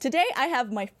Today, I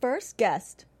have my first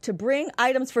guest to bring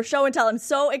items for show and tell. I'm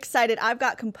so excited. I've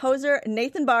got composer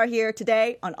NATHAN BARR here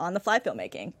today on the Fly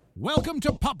Filmmaking. Welcome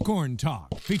to Popcorn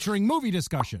Talk, featuring movie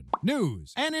discussion,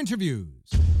 news, and interviews.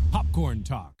 Popcorn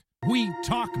Talk. We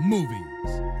talk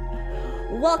movies.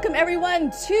 Welcome, everyone,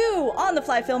 to On the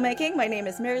Fly Filmmaking. My name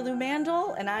is Marielou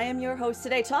Mandl, and I am your host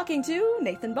today, talking to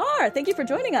NATHAN BARR. Thank you for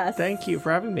joining us. Thank you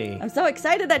for having me. I'm so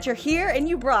excited that you're here, and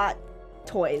you brought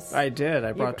toys. I did.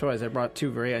 I brought toys. I brought two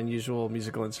very unusual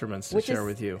musical instruments to share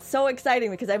with you. So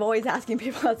exciting because I'm always asking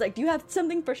people, I was like, do you have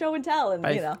something for show and tell? And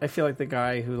I feel like the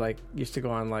guy who used to go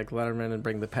on Letterman and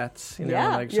bring the pets.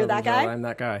 Yeah, you're that guy? I'm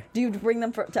that guy. Do you bring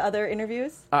them to other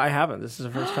interviews? I haven't. This is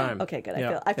the first time. Okay, good.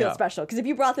 I feel special because if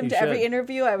you brought them to every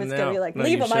interview, I was going to be like,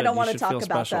 leave them. I don't want to talk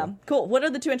about them. Cool. What are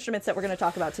the two instruments that we're going to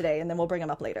talk about today? And then we'll bring them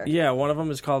up later. Yeah, one of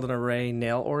them is called an array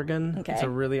nail organ. Okay. It's a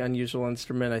really unusual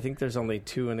instrument. I think there's only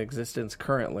two in existence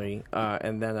currently.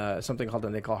 And then something called a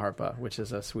nyckelharpa, which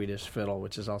is a Swedish fiddle,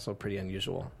 which is also pretty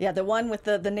unusual. Yeah, the one with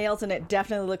the nails in it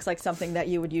definitely looks like something that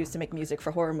you would use to make music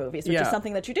for horror movies, which is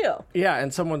something that you do. Yeah,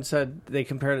 and someone said they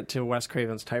compared it to Wes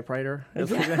Craven's typewriter,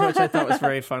 which I thought was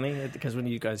very funny, because when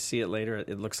you guys see it later,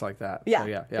 it looks like that.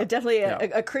 Yeah, so, it definitely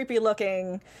a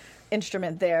creepy-looking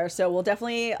instrument there. So we'll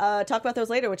definitely talk about those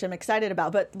later, which I'm excited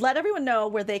about. But let everyone know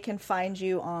where they can find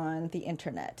you on the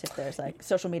internet, if there's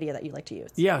social media that you like to use.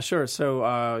 Yeah, sure. So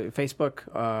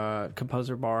Facebook,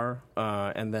 Composer Barr,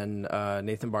 and then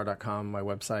NATHANBARR.com, my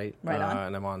website. Right on.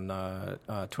 And I'm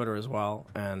on Twitter as well,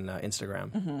 and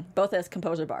Instagram. Mm-hmm. Both as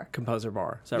Composer Barr. Composer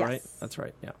Barr. Is that right? That's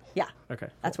right. Yeah. Yeah. Okay.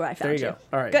 That's where I found you. There you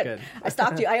go. All right. Good. I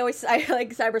stalked you. I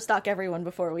like cyber stalk everyone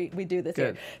before we do this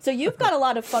here. So you've got a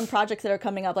lot of fun projects that are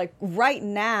coming up. Like right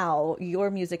now,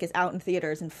 your music is out in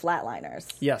theaters in Flatliners.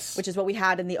 Yes. Which is what we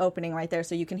had in the opening right there.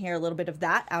 So you can hear a little bit of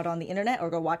that out on the internet, or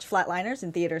go watch Flatliners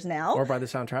in theaters now. Or buy the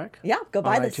soundtrack. Yeah. Go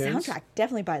buy the iTunes. Soundtrack.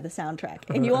 Definitely buy the soundtrack.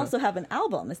 And you also have an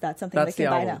album. Is that something they can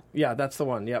buy now? Yeah, that's the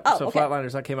one. Yep. Oh, so okay.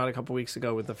 Flatliners, that came out a couple weeks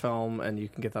ago with the film, and you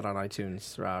can get that on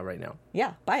iTunes right now.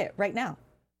 Yeah. Buy it right now.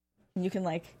 You can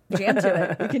jam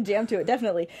to it. You can jam to it,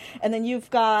 definitely. And then you've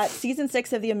got season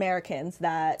 6 of The Americans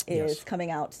that is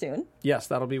coming out soon. Yes,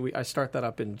 that'll be. I start that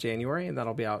up in January, and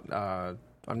that'll be out.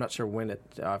 I'm not sure when it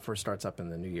first starts up in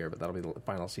the new year, but that'll be the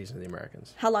final season of The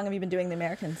Americans. How long have you been doing The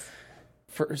Americans?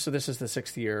 So this is the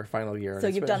 6th final year. So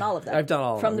you've done all of them? I've done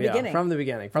all of them. From the beginning? From the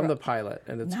beginning, from the pilot.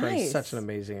 And it's been Nice. such an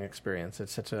amazing experience.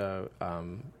 It's such a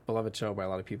beloved show by a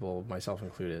lot of people, myself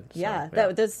included. So, Yeah.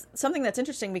 There's something that's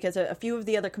interesting because a few of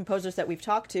the other composers that we've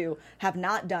talked to have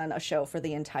not done a show for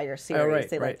the entire series.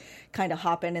 They kind of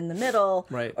hop in the middle,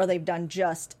 or they've done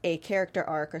just a character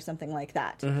arc or something like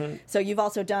that. Mm-hmm. So you've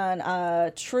also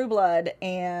done True Blood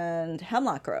and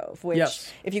Hemlock Grove,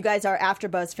 which if you guys are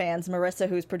AfterBuzz fans, Marissa,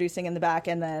 who's producing in the back,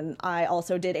 and then I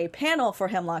also did a panel for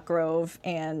Hemlock Grove,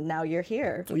 and now you're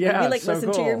here. Yeah, we so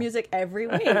listen to your music every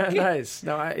week. Nice.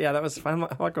 No, that was fun.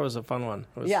 Hemlock Grove was a fun one.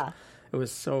 It was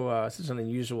such an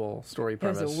unusual story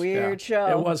premise. It was a weird show.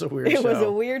 It was a weird show. It was a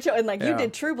weird show. And you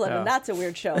did True Blood, and that's a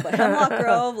weird show. But Hemlock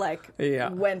Grove,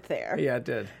 went there. Yeah, it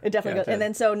did. It definitely goes. And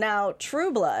then so now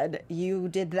True Blood, you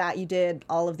did that. You did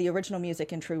all of the original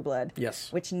music in True Blood.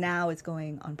 Yes. Which now is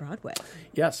going on Broadway.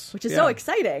 Yes. Which is so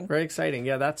exciting. Very exciting.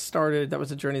 Yeah, that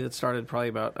was a journey that started probably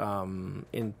about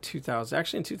in 2000.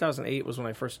 Actually, in 2008 was when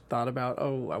I first thought about, I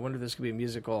wonder if this could be a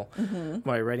musical. Mm-hmm.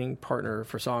 My writing partner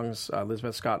for songs,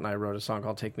 Elizabeth Scott, and I wrote a song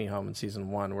called Take Me Home in season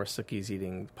 1, where Sookie's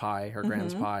eating pie, her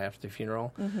grand's pie, after the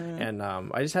funeral. Mm-hmm. And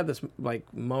I just had this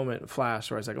moment flash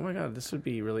where I was like, oh my God, this would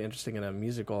be really interesting in a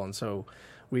musical. And so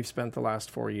we've spent the last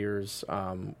 4 years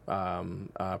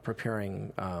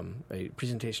preparing a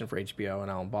presentation for HBO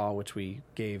and Alan Ball, which we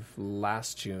gave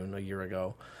last June, a year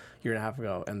and a half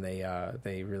ago, and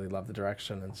they really loved the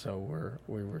direction, and so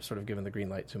we were sort of given the green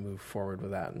light to move forward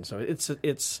with that. And so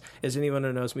it's as anyone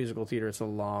who knows musical theater, it's a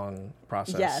long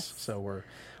process. Yes. So we're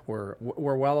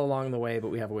well along the way, but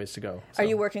we have a ways to go. So. Are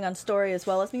you working on story as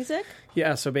well as music?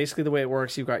 Yeah. So basically, the way it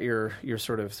works, you've got your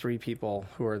sort of 3 people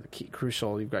who are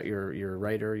crucial. You've got your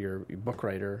writer, your book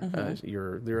writer,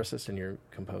 your lyricist, and your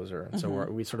composer. And so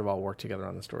we sort of all work together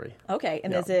on the story. Okay.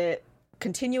 And is it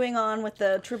continuing on with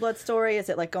the True Blood story? Is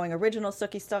it going original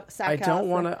Sookie Stackhouse? I don't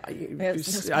want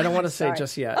to say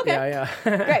just yet. Okay. Yeah.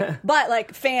 Great.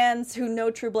 But fans who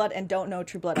know True Blood and don't know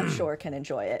True Blood, I'm sure can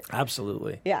enjoy it.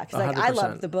 Absolutely. Yeah, because I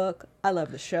love the book. I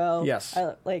love the show. Yes.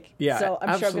 So I'm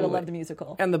sure I'm going to love the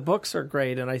musical. And the books are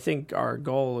great, and I think our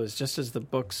goal is, just as the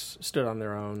books stood on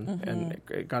their own and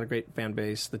it got a great fan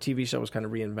base, the TV show was kind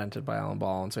of reinvented by Alan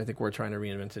Ball, and so I think we're trying to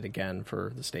reinvent it again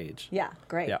for the stage. Yeah,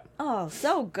 great. Yeah. Oh,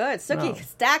 so good. Sookie, Amy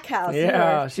Stackhouse.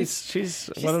 Yeah, she's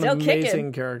one of an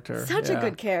amazing character. Such a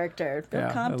good character. Bill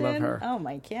Compton. I love her. Oh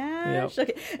my gosh. Yep.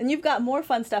 Okay. And you've got more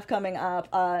fun stuff coming up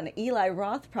on Eli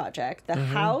Roth project, The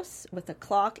House with a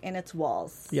Clock in Its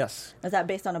Walls. Yes. Is that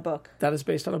based on a book? That is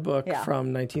based on a book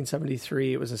from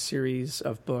 1973. It was a series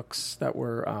of books that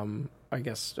were, I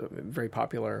guess, very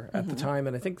popular at the time,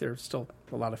 and I think there's still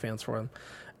a lot of fans for them.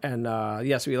 And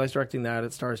so Eli's directing that.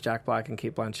 It stars Jack Black and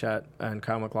Cate Blanchett and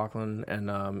Kyle MacLachlan,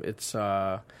 and it's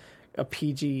a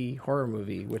PG horror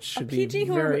movie, which should be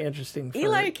very interesting for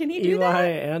Eli, can he do that? Eli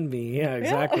and me. Yeah,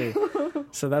 exactly.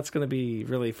 So that's going to be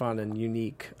really fun and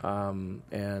unique,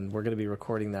 and we're going to be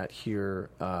recording that here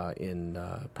in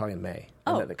probably in May.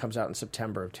 And then it comes out in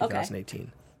September of 2018. Okay.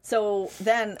 So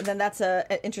then that's an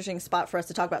interesting spot for us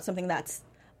to talk about something that's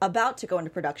about to go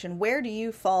into production. Where do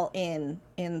you fall in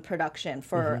production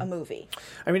for a movie?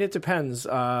 I mean, it depends.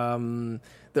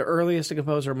 The earliest a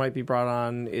composer might be brought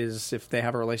on is if they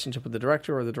have a relationship with the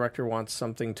director, or the director wants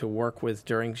something to work with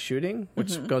during shooting,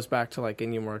 which goes back to like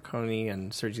Ennio Morricone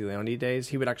and Sergio Leone days.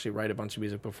 He would actually write a bunch of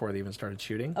music before they even started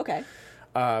shooting. Okay.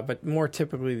 But more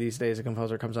typically these days, a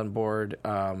composer comes on board,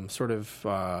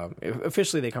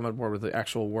 officially they come on board with the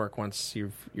actual work once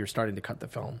you're starting to cut the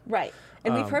film. Right.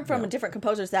 And we've heard from different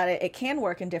composers that it can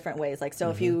work in different ways. Like,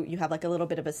 so if you have like a little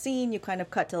bit of a scene, you kind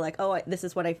of cut to like, this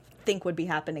is what I think would be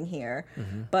happening here.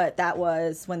 But that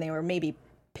was when they were maybe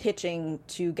pitching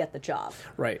to get the job.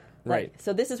 Right. Right.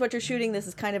 So this is what you're shooting. This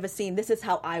is kind of a scene. This is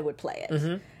how I would play it.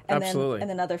 And Absolutely.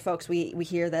 Then other folks, we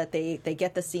hear that they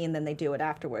get the scene, then they do it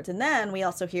afterwards. And then we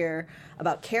also hear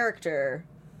about character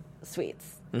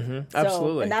suites.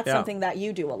 Absolutely. And that's something that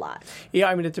you do a lot. Yeah,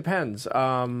 I mean, it depends.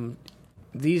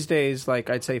 These days, like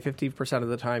I'd say 50% of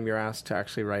the time you're asked to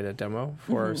actually write a demo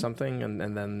for something,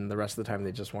 and then the rest of the time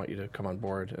they just want you to come on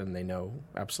board, and they know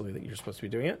absolutely that you're supposed to be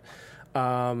doing it.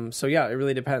 So yeah, it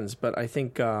really depends. But I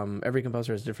think every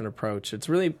composer has a different approach. It's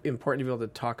really important to be able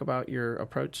to talk about your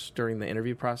approach during the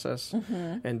interview process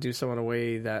and do so in a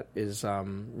way that is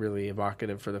really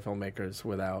evocative for the filmmakers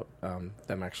without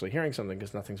them actually hearing something,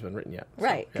 because nothing's been written yet.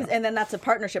 Right. So, and then that's a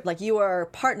partnership. Like, you are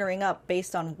partnering up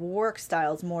based on work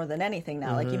styles more than anything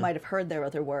now. Like, you might have heard their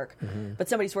other work, but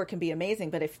somebody's work can be amazing.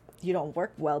 But if you don't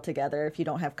work well together, if you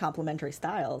don't have complementary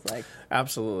styles, like,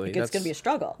 absolutely, it's going to be a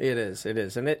struggle. It is.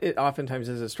 And it oftentimes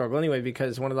is a struggle anyway,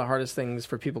 because one of the hardest things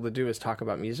for people to do is talk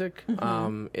about music,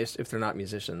 if they're not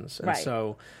musicians. And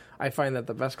so I find that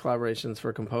the best collaborations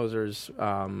for composers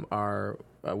are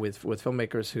with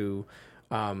filmmakers who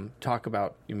talk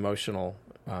about emotional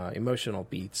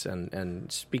beats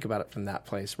and speak about it from that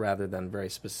place rather than very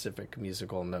specific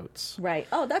musical notes. Right.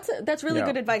 Oh, that's really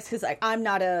good advice, because I'm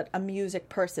not a music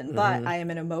person, but I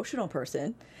am an emotional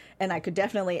person. And I could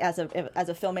definitely, as a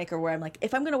filmmaker, where I'm like,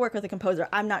 if I'm going to work with a composer,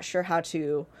 I'm not sure how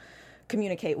to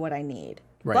communicate what I need.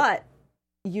 Right. But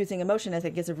using emotion, I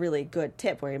think, is a really good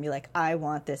tip, where you'd be like, I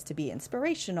want this to be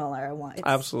inspirational, or I want it's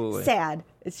absolutely sad.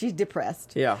 She's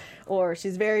depressed. Yeah. Or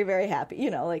she's very, very happy. You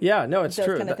know, like, yeah, no, it's those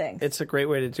true. kind of things. It's a great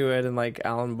way to do it. And like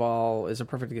Alan Ball is a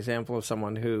perfect example of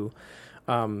someone who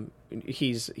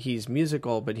he's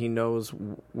musical, but he knows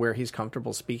where he's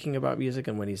comfortable speaking about music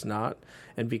and when he's not.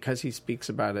 And because he speaks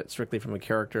about it strictly from a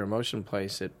character emotion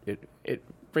place, it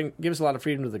gives a lot of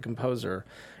freedom to the composer,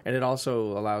 and it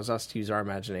also allows us to use our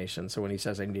imagination. So when he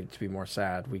says, I need it to be more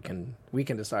sad, we can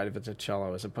decide if it's a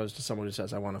cello, as opposed to someone who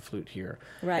says, I want a flute here.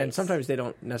 Right. And sometimes they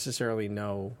don't necessarily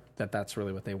know that that's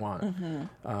really what they want.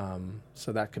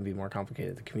 So that can be more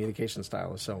complicated. The communication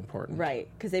style is so important. Right,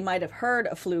 because they might have heard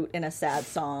a flute in a sad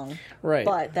song, right,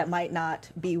 but that might not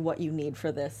be what you need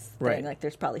for this thing. Right. Like,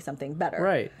 there's probably something better.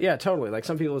 Right, yeah, totally. Like,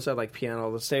 some people said, like, piano,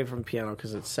 let's stay from piano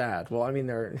because it's sad. Well, I mean,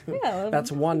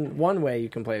 that's one way you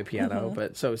can play a piano,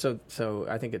 but so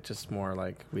I think it's just more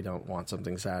like, we don't want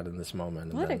something sad in this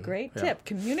moment. What a great tip.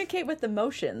 Communicate with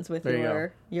emotions with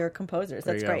your composers.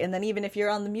 That's great. Go. And then even if you're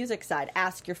on the music side,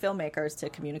 ask your filmmakers to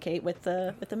communicate with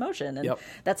emotion. And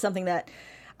that's something that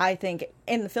I think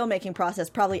in the filmmaking process,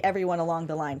 probably everyone along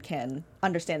the line can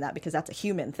understand that, because that's a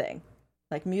human thing.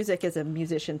 Like, music is a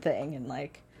musician thing, and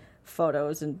like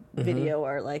photos and video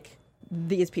are like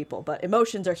these people, but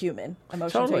emotions are human.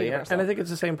 Emotions totally, are universal. And I think it's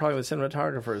the same probably with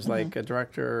cinematographers. Like, a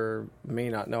director may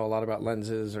not know a lot about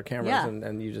lenses or cameras,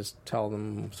 and you just tell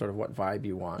them sort of what vibe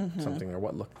you want something, or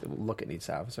what look it needs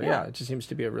to have. So it just seems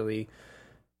to be a really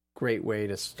great way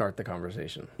to start the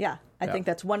conversation. Yeah, I think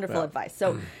that's wonderful advice.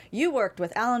 So you worked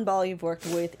with Alan Ball, you've worked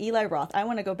with Eli Roth. I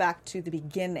want to go back to the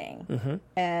beginning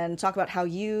and talk about how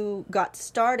you got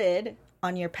started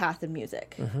on your path in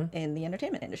music in the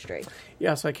entertainment industry.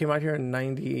 Yeah, so I came out here in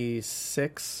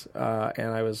 '96, and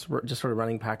I was just sort of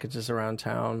running packages around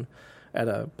town. at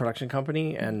a production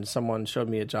company, and someone showed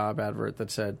me a job advert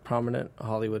that said prominent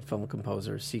Hollywood film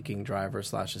composer seeking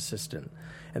driver/assistant,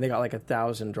 and they got like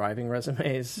 1,000 driving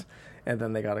resumes, and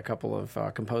then they got a couple of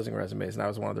composing resumes, and I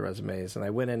was one of the resumes, and I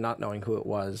went in not knowing who it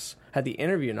was, had the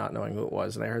interview not knowing who it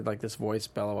was, and I heard like this voice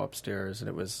bellow upstairs, and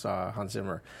it was Hans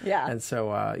Zimmer. Yeah. And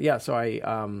so so I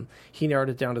he narrowed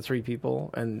it down to 3 people,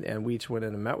 and we each went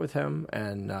in and met with him,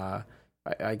 and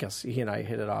I guess he and I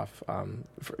hit it off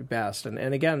best.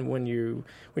 And again, when you're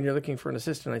looking for an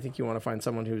assistant, I think you want to find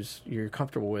someone you're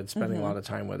comfortable with spending a lot of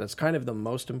time with. That's kind of the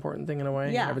most important thing in a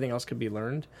way. Yeah. Everything else can be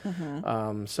learned.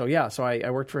 So I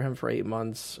worked for him for 8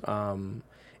 months.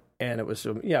 And it was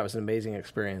an amazing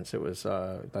experience. It was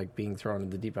like being thrown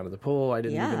in the deep end of the pool. I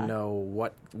didn't even know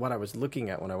what I was looking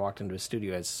at when I walked into a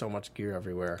studio. I had so much gear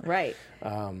everywhere. Right.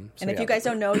 And if you guys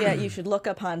don't know yet, you should look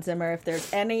up Hans Zimmer. If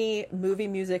there's any movie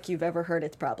music you've ever heard,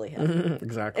 it's probably him.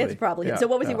 Exactly. It's probably him. So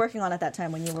what was he working on at that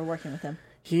time when you were working with him?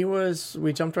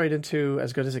 We jumped right into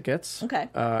As Good as It Gets. Okay.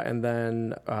 And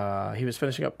then he was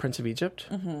finishing up Prince of Egypt.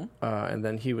 And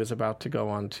then he was about to go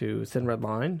on to Thin Red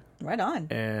Line. Right on.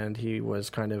 And he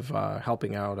was kind of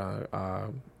helping out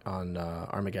on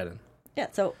Armageddon. Yeah,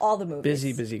 so all the movies.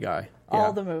 Busy guy.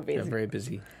 All the movies. Yeah, very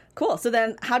busy. Cool. So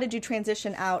then how did you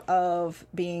transition out of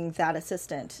being that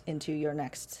assistant into your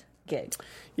next gig?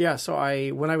 Yeah, so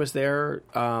when I was there,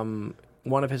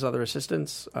 one of his other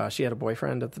assistants, she had a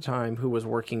boyfriend at the time who was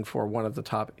working for one of the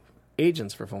top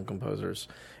agents for film composers,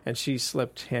 and she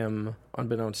slipped him,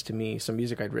 unbeknownst to me, some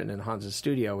music I'd written in Hans's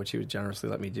studio, which he would generously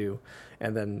let me do,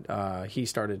 and then he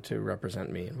started to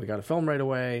represent me, and we got a film right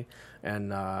away,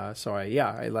 and so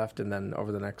I left, and then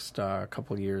over the next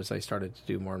couple of years, I started to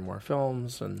do more and more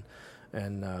films, and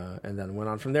then went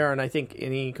on from there. And I think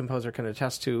any composer can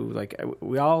attest to, like,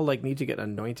 we all like need to get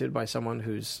anointed by someone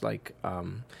who's like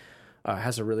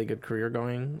has a really good career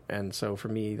going. And so for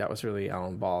me, that was really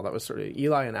Alan Ball. That was sort of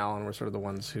Eli and Alan were sort of the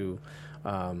ones who,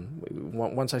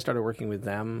 once I started working with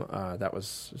them, that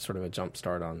was sort of a jump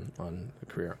start on the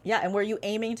career. Yeah, and were you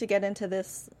aiming to get into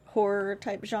this horror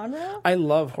type genre? I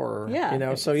love horror. Yeah, you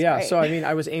know. So yeah, great. So I mean,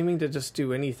 I was aiming to just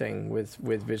do anything with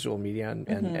visual media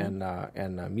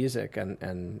and music,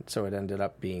 and so it ended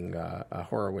up being a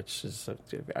horror, which is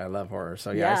I love horror.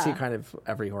 So yeah, I see kind of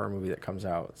every horror movie that comes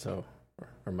out. So.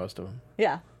 Or most of them.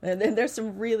 Yeah, and there's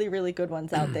some really, really good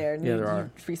ones out there. Yeah, there are.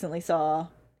 You recently saw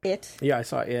It. Yeah, I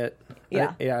saw It.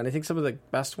 Yeah. And I think some of the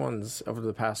best ones over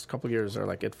the past couple of years are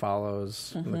like It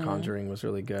Follows, and The Conjuring was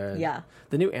really good. Yeah.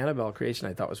 The new Annabelle creation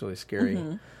I thought was really scary.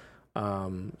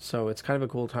 So it's kind of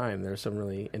a cool time. There's some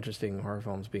really interesting horror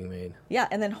films being made. Yeah,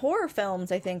 and then horror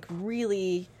films, I think,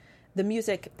 really... the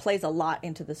music plays a lot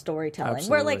into the storytelling.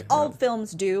 Absolutely, where like all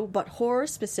films do, but horror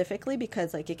specifically,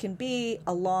 because like it can be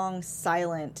a long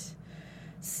silent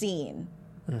scene,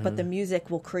 but the music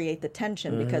will create the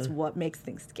tension because what makes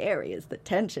things scary is the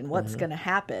tension. What's going to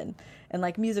happen, and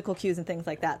like musical cues and things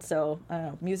like that. So I don't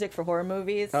know, music for horror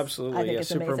movies. Absolutely, I think it's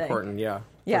super amazing. Important. Yeah,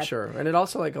 for sure. And it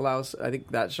also like allows. I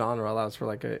think that genre allows for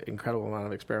like an incredible amount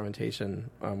of experimentation,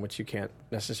 which you can't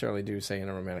necessarily do, say, in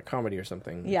a romantic comedy or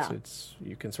something. Yeah, it's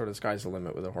you can sort of sky's the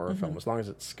limit with a horror film as long as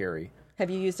it's scary. Have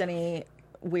you used any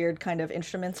weird kind of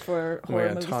instruments for horror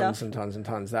movie tons stuff? and tons and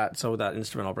tons. That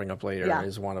instrument I'll bring up later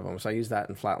is one of them. So I use that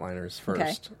in Flatliners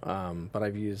first. Okay. But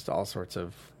I've used all sorts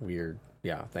of weird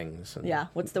things. And,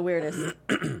 what's the weirdest?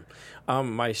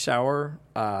 My shower.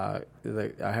 I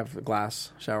have a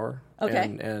glass shower.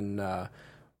 Okay. And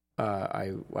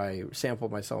I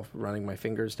sampled myself running my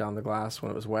fingers down the glass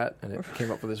when it was wet, and it came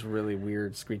up with this really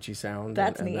weird screechy sound.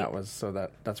 That's neat.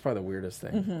 That's probably the weirdest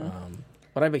thing.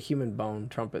 But I have a human bone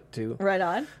trumpet too. Right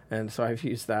on. And so I've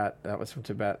used that. That was from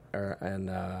Tibet, and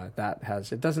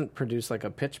it doesn't produce like a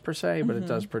pitch per se, but it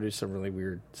does produce some really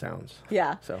weird sounds.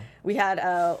 Yeah. So we had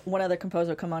one other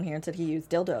composer come on here and said he used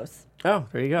dildos. Oh,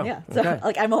 there you go. Yeah. So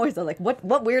like I'm always like,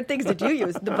 what weird things did you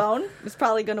use? The bone was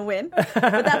probably going to win, but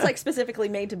that's like specifically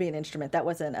made to be an instrument. That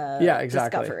wasn't a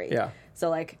discovery. Yeah. So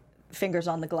like fingers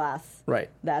on the glass. Right.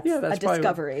 That's a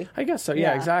discovery. I guess so.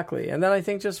 Yeah, exactly. And then I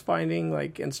think just finding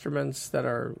like instruments that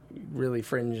are really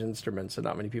fringe instruments that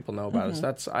not many people know about.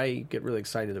 So I get really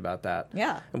excited about that.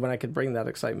 Yeah. And when I could bring that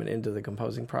excitement into the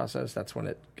composing process, that's when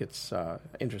it gets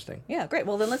interesting. Yeah, great.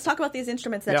 Well, then let's talk about these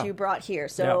instruments that you brought here.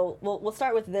 So we'll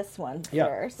start with this one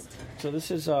first. So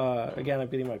this is again, I'm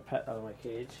getting my pet out of my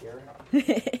cage here.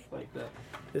 Like that.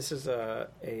 This is a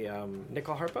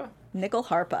nickel harpa. Nickel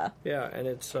harpa. Yeah, and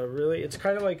it's it's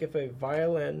kind of like if a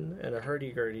violin and a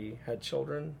hurdy-gurdy had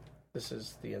children. This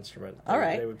is the instrument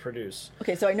they would produce.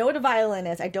 Okay, so I know what a violin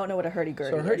is. I don't know what a hurdy-gurdy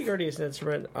is. So a hurdy-gurdy is an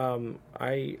instrument.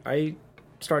 I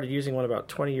started using one about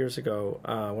 20 years ago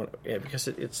because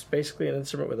it's basically an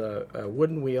instrument with a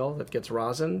wooden wheel that gets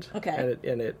rosined,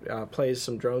 and it plays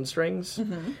some drone strings,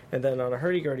 and then on a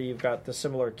hurdy-gurdy you've got the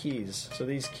similar keys. So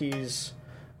these keys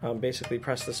basically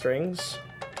press the strings.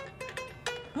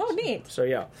 Oh, neat. So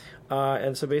yeah,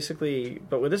 and so basically,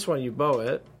 but with this one you bow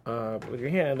it with your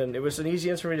hand, and it was an easy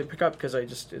instrument to pick up because I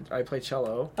play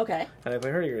cello. Okay. And I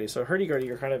play hurdy-gurdy. So hurdy-gurdy,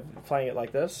 you're kind of playing it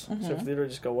like this. So if you literally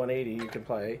just go 180, you can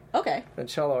play. Okay. And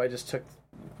cello, I just took,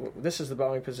 this is the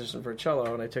bowing position for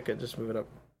cello, and I took it, just move it up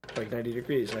like 90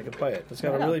 degrees, and I can play it. It's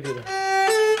got a really beautiful...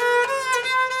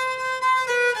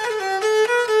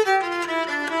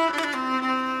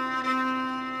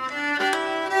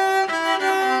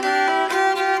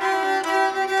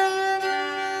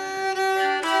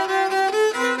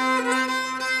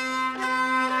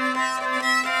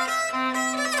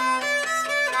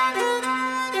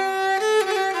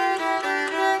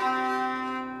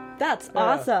 That's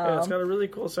awesome. Yeah, it's got a really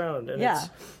cool sound, and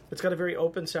it's got a very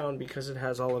open sound because it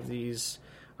has all of these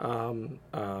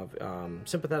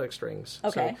sympathetic strings.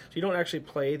 Okay. So you don't actually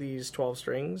play these 12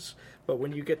 strings, but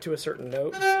when you get to a certain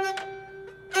note,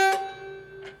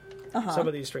 some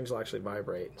of these strings will actually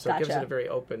vibrate. So it gives it a very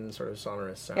open, sort of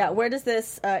sonorous sound. Yeah. Where does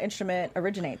this instrument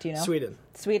originate? Do you know? Sweden.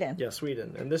 Sweden. Yeah,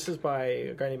 Sweden. And this is by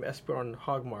a guy named Esbjörn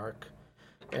Hagmark,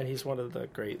 and he's one of the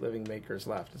great living makers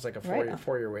left. It's like a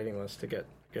four-year waiting list to get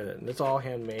it, and it's all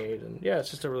handmade, and it's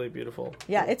just a really beautiful.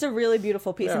 Yeah, it's a really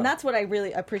beautiful piece, and that's what I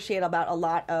really appreciate about a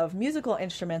lot of musical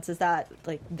instruments is that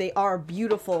like they are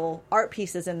beautiful art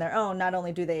pieces in their own. Not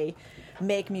only do they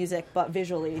make music, but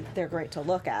visually they're great to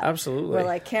look at. Absolutely. Where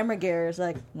like camera gear is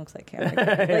like looks like camera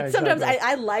gear. Like sometimes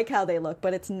I like how they look,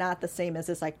 but it's not the same as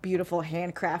this like beautiful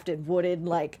handcrafted wooden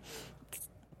like.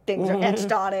 Things are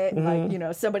etched on it.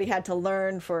 Like, somebody had to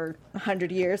learn for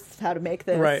 100 years how to make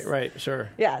this. Right, sure.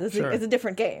 Yeah, it's a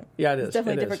different game. Yeah, it is. It's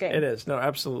definitely a different game. It is. No,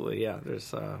 absolutely. Yeah,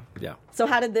 there's, yeah. So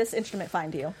how did this instrument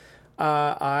find you?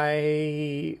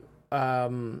 I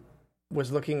was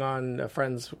looking on a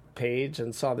friend's page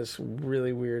and saw this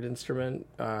really weird instrument,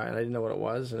 and I didn't know what it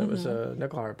was, and it was a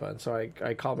nickel harpa. And so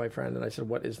I called my friend and I said,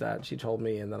 "What is that?" And she told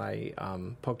me, and then I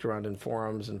poked around in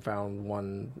forums and found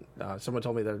one. Someone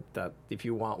told me that if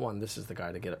you want one, this is the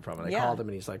guy to get it from. And I called him,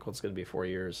 and he's like, "Well, it's going to be 4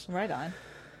 years." Right on.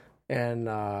 And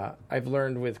I've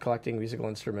learned with collecting musical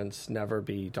instruments, never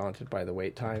be daunted by the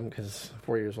wait time, because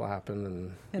 4 years will happen,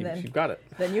 and then you've got it.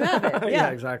 Then you have it. Yeah,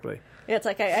 exactly. Yeah, it's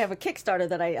like I have a Kickstarter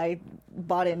that I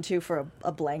bought into for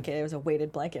a blanket. It was a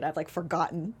weighted blanket. I've like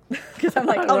forgotten because I'm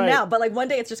like, now. But like one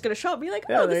day it's just going to show up and be like,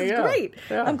 this is great.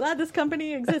 Yeah. I'm glad this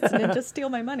company exists and just steal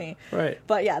my money. Right.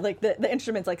 But yeah, like the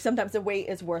instruments, like sometimes the wait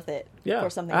is worth it for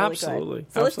something really good.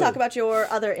 So let's talk about your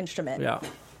other instrument. Yeah.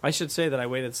 I should say that I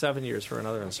waited 7 years for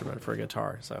another instrument, for a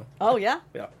guitar. So. Oh, yeah?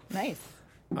 Yeah. Nice.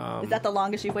 Is that the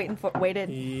longest you've waited?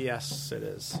 Yes, it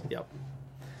is. Yep.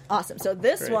 Awesome. So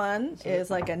this one is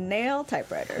like a nail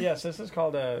typewriter. Yes, this is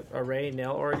called a Array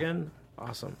nail organ.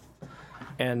 Awesome.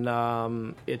 And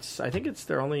I think it's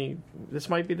their only, this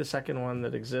might be the second one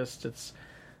that exists. It's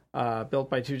built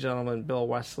by two gentlemen, Bill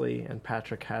Wesley and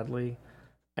Patrick Hadley.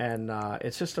 And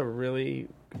it's just a really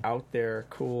out there,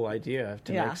 cool idea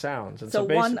to make sounds. And so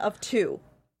one of two.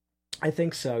 I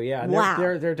think so, yeah. And wow.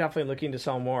 They're definitely looking to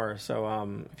sell more.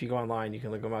 So if you go online, you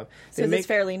can look them up. So is this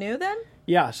fairly new then?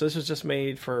 Yeah, so this was just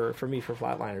made for me for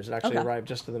Flatliners. It actually arrived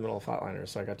just in the middle of Flatliners,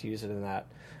 so I got to use it in that.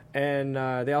 And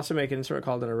they also make an instrument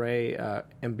called an Array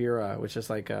Mbira, which is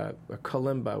like a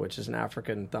kalimba, which is an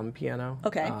African thumb piano.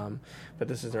 Okay. But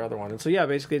this is their other one. And so, yeah,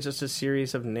 basically it's just a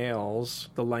series of nails.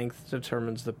 The length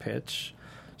determines the pitch.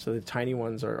 So the tiny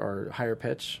ones are higher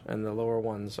pitch, and the lower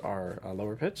ones are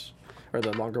lower pitch. Or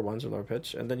the longer ones are lower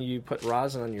pitch. And then you put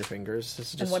rosin on your fingers. This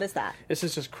is just, and what is that? This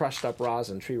is just crushed up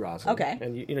rosin, tree rosin. Okay.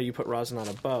 And you put rosin on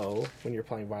a bow when you're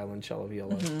playing violin, cello,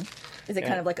 viola. Mm-hmm. Is it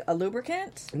kind of like a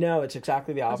lubricant? No, it's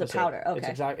exactly the opposite. It's a powder.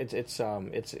 Okay.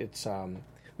 It's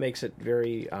makes it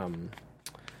very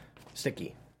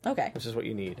sticky. Okay. Which is what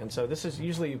you need. And so this is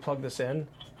usually you plug this in.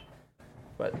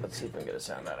 But let's see if we can get a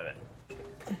sound out of it.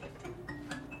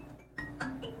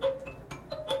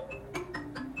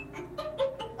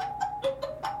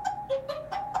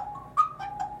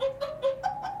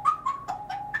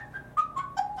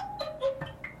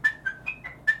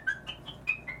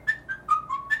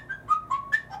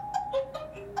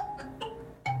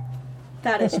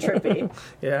 That is trippy.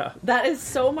 Yeah. That is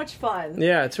so much fun.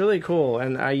 Yeah, it's really cool.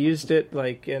 And I used it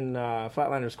like in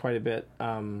Flatliners quite a bit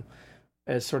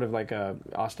as sort of like a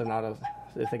ostinato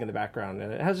thing in the background.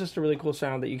 And it has just a really cool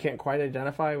sound that you can't quite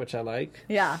identify, which I like.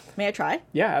 Yeah. May I try?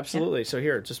 Yeah, absolutely. Yeah. So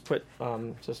here, just put,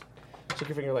 just stick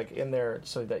your finger like in there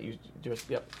so that you do it.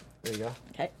 Yep. There you go.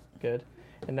 Okay. Good.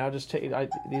 And now just take,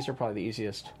 these are probably the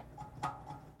easiest.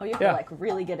 Oh, you have to like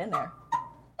really get in there.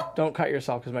 Don't cut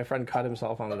yourself, because my friend cut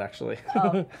himself on it, actually.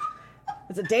 Oh.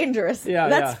 It's a dangerous. Yeah,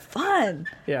 That's fun.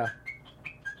 Yeah.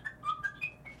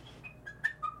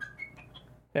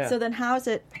 Yeah. So then how is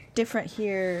it different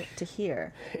here to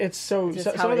here? It's some of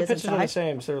the pitches are the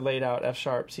same. So they're laid out F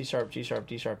sharp, C sharp, G sharp,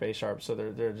 D sharp, A sharp. So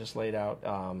they're just laid out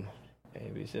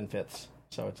in fifths.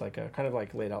 So it's like kind of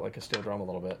like laid out like a steel drum a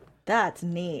little bit. That's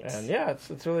neat. And yeah,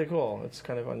 it's really cool. It's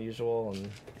kind of unusual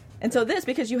and so this,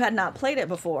 because you had not played it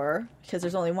before, because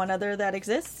there's only one other that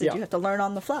exists, did you have to learn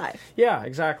on the fly? Yeah,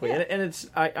 exactly. Yeah. And it's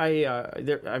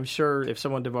I'm sure if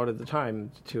someone devoted the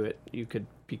time to it, you could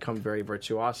become very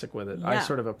virtuosic with it. Yeah. I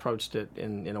sort of approached it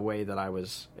in a way that I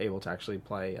was able to actually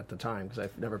play at the time, because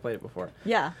I've never played it before.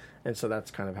 Yeah. And so that's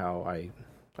kind of how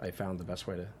I found the best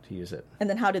way to use it. And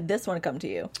then how did this one come to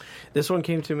you? This one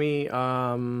came to me,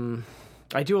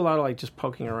 I do a lot of like just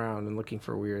poking around and looking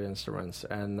for weird instruments,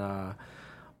 and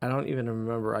I don't even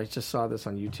remember. I just saw this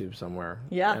on YouTube somewhere.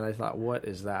 Yeah. And I thought, what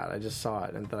is that? I just saw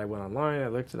it. And then I went online, I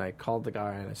looked, and I called the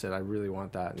guy, and I said, I really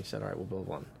want that. And he said, all right, we'll build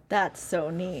one. That's so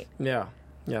neat. Yeah.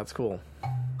 Yeah, it's cool.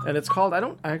 And it's called,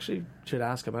 I actually should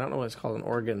ask him. I don't know what it's called, an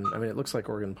organ. I mean, it looks like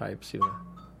organ pipes, even.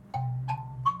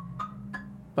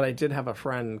 But I did have a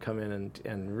friend come in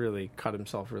and really cut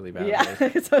himself really badly. Yeah,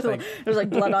 so there's like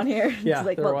blood on here. Yeah,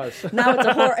 like, there was. Now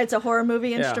it's a horror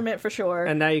movie instrument for sure.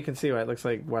 And now you can see why it looks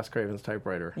like Wes Craven's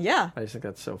typewriter. Yeah. I just think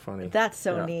that's so funny. That's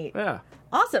so neat. Yeah.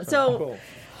 Awesome. So cool.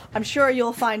 I'm sure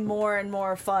you'll find more and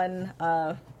more fun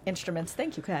instruments.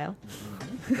 Thank you, Kyle.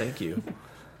 Thank you.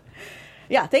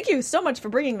 Yeah, thank you so much for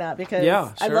bringing that, because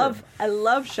sure. I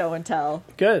love show and tell.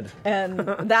 Good. And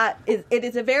it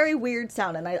is a very weird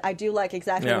sound, and I do like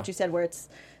exactly what you said, where it's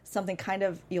something kind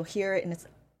of, you'll hear it and it's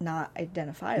not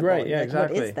identifiable. Right, yeah,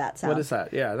 exactly. What is that sound? What is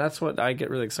that? Yeah, that's what I get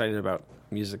really excited about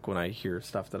music, when I hear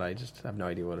stuff that I just have no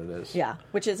idea what it is. Yeah,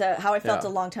 which is how I felt a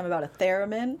long time about a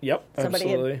theremin. Yep, Somebody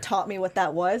had taught me what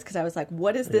that was, because I was like,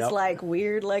 what is this like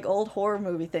weird like old horror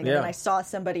movie thing? And then I saw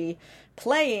somebody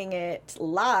playing it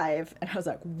live, and I was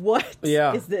like, what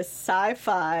is this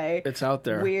sci-fi? It's out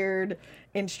there. Weird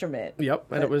instrument.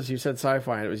 Yep, and you said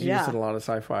sci-fi, and it was used in a lot of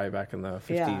sci-fi back in the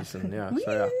 50s, and it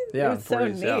was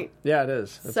 40s, so neat. Yeah, it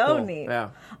is. It's so cool. neat. Yeah.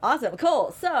 Awesome.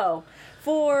 Cool. So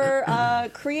for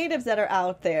creatives that are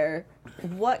out there,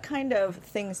 what kind of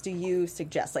things do you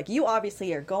suggest? Like, you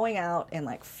obviously are going out and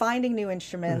like finding new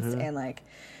instruments and like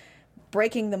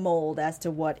breaking the mold as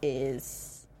to what is,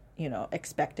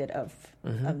 expected of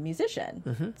a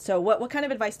musician. So what kind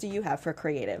of advice do you have for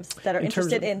creatives that are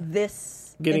interested in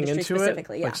this getting industry into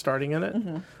specifically? it, like starting in it?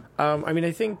 I mean,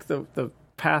 I think the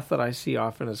path that I see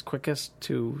often as quickest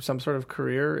to some sort of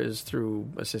career is through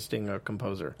assisting a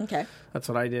composer. Okay. That's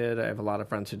what I did. I have a lot of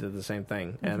friends who did the same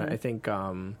thing. And I think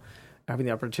having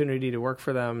the opportunity to work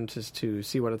for them, just to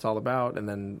see what it's all about, and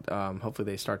then hopefully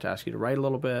they start to ask you to write a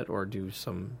little bit or do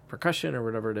some percussion or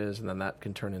whatever it is, and then that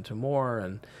can turn into more.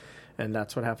 And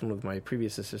that's what happened with my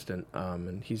previous assistant,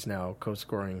 and he's now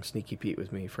co-scoring Sneaky Pete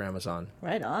with me for Amazon.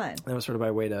 Right on. That was sort of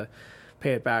my way to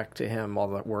pay it back to him, all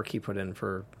the work he put in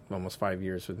for almost 5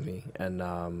 years with me. And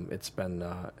it's been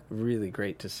really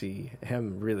great to see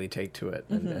him really take to it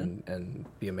and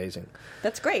be amazing.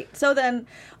 That's great. So then,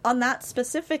 on that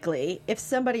specifically, if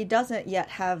somebody doesn't yet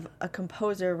have a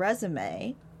composer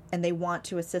resume and they want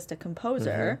to assist a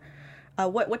composer,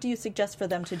 what do you suggest for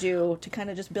them to do to kind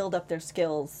of just build up their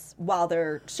skills while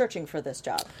they're searching for this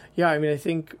job? Yeah, I mean, I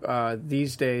think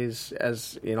these days,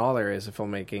 as in all areas of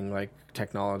filmmaking, like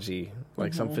technology,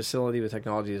 like some facility with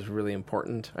technology is really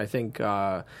important. I think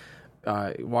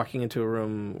walking into a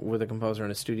room with a composer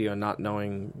in a studio and not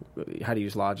knowing how to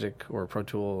use Logic or Pro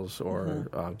Tools or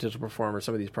Digital Performer,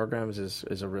 some of these programs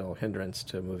is a real hindrance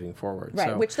to moving forward.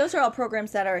 Right, which those are all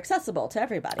programs that are accessible to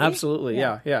everybody. Absolutely,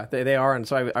 yeah. They are. And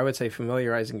so I would say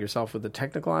familiarizing yourself with the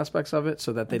technical aspects of it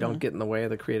so that they don't get in the way of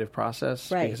the creative process.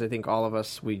 Right. Because I think all of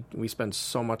us, we spend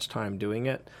so much time doing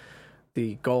it.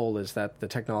 The goal is that the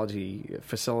technology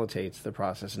facilitates the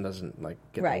process and doesn't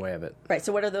get in the way of it. Right.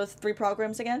 So what are those 3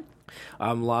 programs again?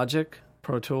 Logic,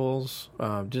 Pro Tools,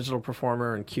 Digital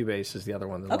Performer, and Cubase is the other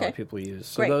one that a lot of people use.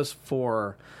 So those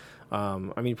 4.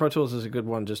 I mean, Pro Tools is a good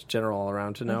one, just general all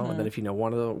around to know. And then if you know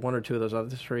one or two of those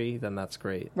other 3, then that's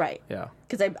great. Right. Yeah.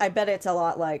 Because I bet it's a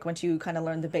lot like once you kind of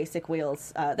learn the basic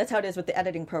wheels. That's how it is with the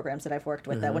editing programs that I've worked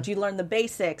with. That once you learn the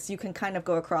basics, you can kind of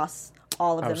go across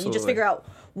all of them. Absolutely. You just figure out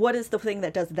what is the thing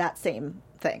that does that same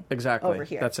thing over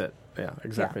here. That's it. Yeah,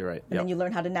 exactly right. And then you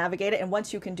learn how to navigate it. And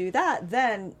once you can do that,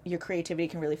 then your creativity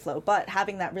can really flow. But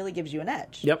having that really gives you an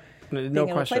edge. Yep. No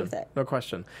question. No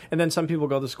question. And then some people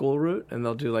go the school route and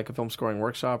they'll do like a film scoring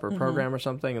workshop or program or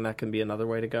something, and that can be another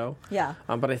way to go. Yeah.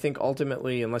 But I think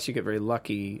ultimately, unless you get very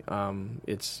lucky,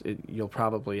 you'll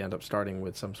probably end up starting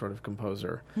with some sort of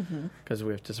composer because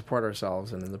we have to support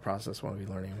ourselves, and in the process, want to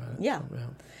be learning about it. Yeah. So, yeah.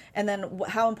 And then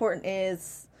how important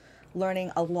is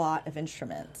learning a lot of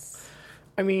instruments?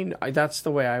 I mean, that's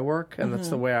the way I work, and that's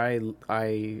the way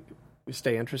I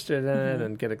stay interested in it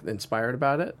and get inspired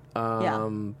about it.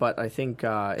 But I think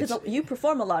because you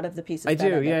perform a lot of the pieces. I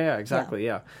do, yeah, exactly,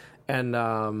 yeah.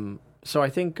 And so I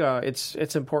think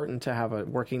it's important to have a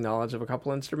working knowledge of a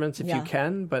couple instruments if you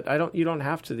can, but you don't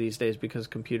have to these days because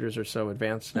computers are so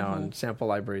advanced now and sample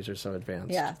libraries are so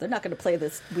advanced. Yeah, they're not going to play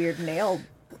this weird nail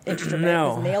instrument,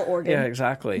 this nail organ. Yeah,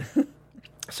 exactly.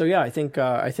 So yeah, I think,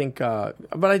 but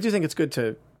I do think it's good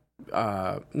to.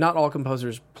 Not all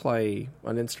composers play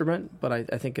an instrument, but I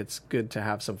think it's good to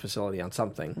have some facility on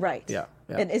something. Right. Yeah.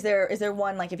 And is there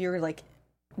one, like, if you were like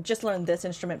just learn this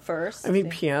instrument first? I mean,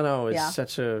 piano is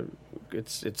such a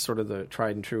it's sort of the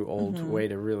tried and true old way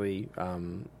to really.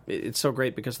 It's so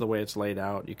great because of the way it's laid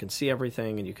out. You can see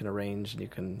everything, and you can arrange, and you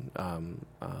can.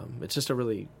 It's just a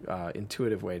really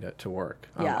intuitive way to work.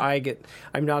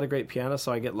 I'm not a great pianist,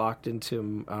 so I get locked into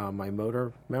my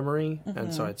motor memory,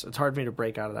 and so it's hard for me to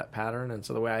break out of that pattern. And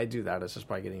so the way I do that is just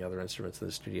by getting other instruments in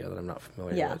the studio that I'm not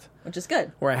familiar with, which is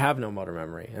good. Where I have no motor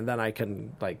memory, and then I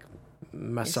can like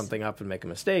mess something up and make a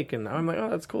mistake, and I'm like, oh,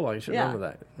 that's cool, I should remember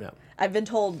that. Yeah, I've been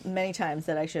told many times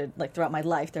that I should, like, throughout my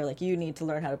life, they're like, you need to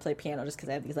learn how to play piano just because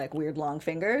I have these like weird long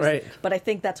fingers. Right. But I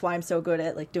think that's why I'm so good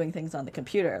at like doing things on the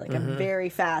computer. Like I'm very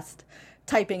fast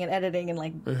typing and editing and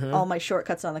like all my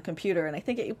shortcuts on the computer, and I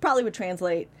think it probably would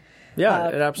translate. Yeah,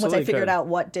 it absolutely once I figured could. out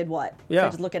what did what. Yeah. So I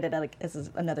just look at it as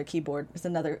another keyboard. It's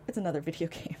another video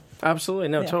game. Absolutely.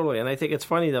 No, totally. And I think it's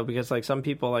funny, though, because like some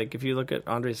people, like if you look at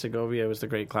Andre Segovia, was the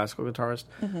great classical guitarist,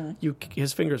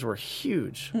 his fingers were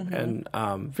huge and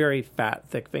very fat,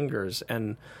 thick fingers.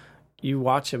 And you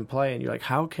watch him play and you're like,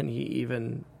 how can he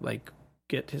even like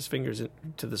get his fingers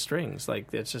into the strings?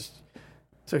 Like it's just...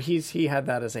 So he had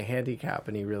that as a handicap,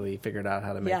 and he really figured out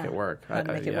how to make it work. How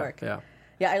to make it work. Yeah.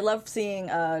 Yeah, I love seeing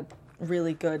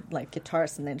really good like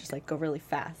guitarists and then just like go really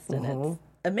fast, and it's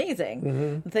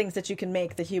amazing the things that you can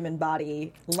make the human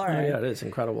body learn. Yeah, it is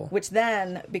incredible. Which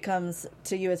then becomes,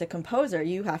 to you as a composer,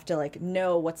 you have to like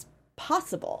know what's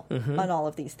possible on all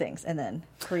of these things and then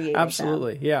create.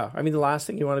 Absolutely, yeah. I mean, the last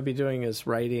thing you want to be doing is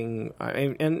writing,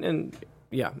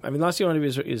 yeah, I mean, the last thing you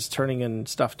want to be is turning in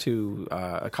stuff to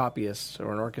a copyist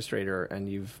or an orchestrator, and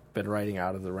you've been writing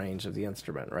out of the range of the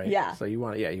instrument, right? Yeah. So you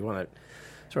want to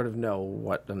sort of know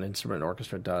what an instrument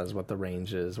orchestra does, what the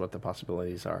range is, what the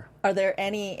possibilities are. Are there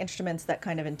any instruments that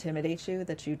kind of intimidate you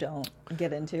that you don't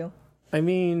get into? I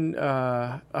mean,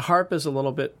 a harp is a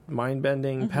little bit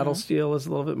mind-bending. Pedal steel is a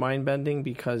little bit mind-bending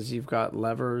because you've got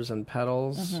levers and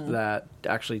pedals that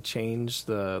actually change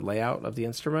the layout of the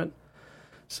instrument.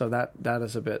 So that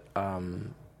is a bit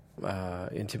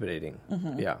intimidating.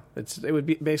 Yeah, it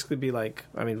would basically be like,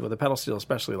 I mean, with a pedal steel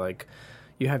especially, like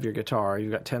you have your guitar,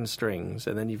 you've got 10 strings,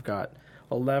 and then you've got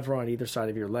a lever on either side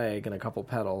of your leg and a couple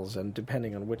pedals, and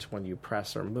depending on which one you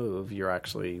press or move, you're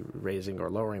actually raising or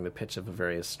lowering the pitch of the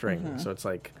various strings. So it's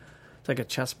like a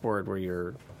chessboard where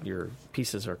your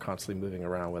pieces are constantly moving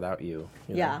around without you.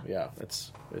 Yeah. Yeah.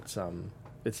 It's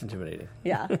intimidating.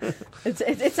 Yeah,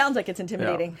 it sounds like it's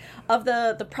intimidating. Yeah. Of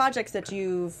the projects that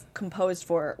you've composed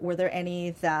for, were there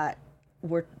any that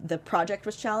the project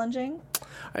was challenging?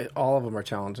 All of them are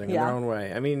challenging in their own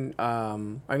way. I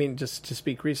mean, just to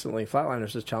speak recently,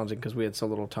 Flatliners was challenging because we had so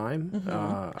little time.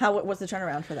 How was the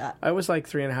turnaround for that? I was like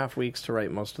 3.5 weeks to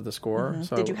write most of the score.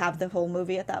 So did you have the whole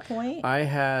movie at that point? I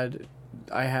had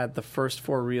the first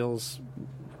 4 reels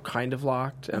kind of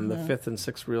locked, and the 5th and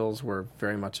 6th reels were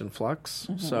very much in flux.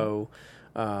 So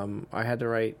I had to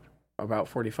write about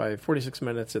 46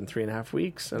 minutes in 3.5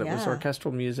 weeks, and it was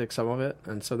orchestral music, some of it,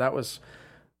 and so that was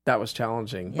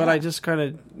challenging. But I just kind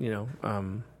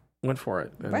of went for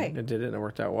it and did it, and it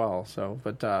worked out well. So,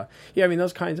 but I mean,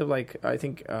 those kinds of, like, I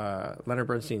think Leonard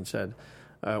Bernstein said,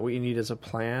 what you need is a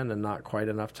plan and not quite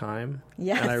enough time.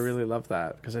 Yes. And I really love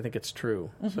that because I think it's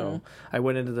true. So I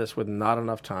went into this with not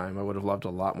enough time. I would have loved a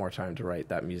lot more time to write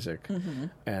that music.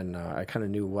 And I kind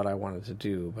of knew what I wanted to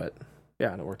do, but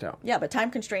yeah, and it worked out. Yeah, but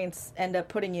time constraints end up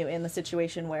putting you in the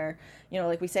situation where,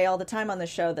 like we say all the time on the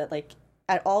show, that like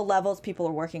at all levels, people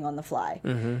are working on the fly.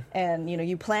 And,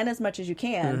 you plan as much as you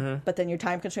can, but then your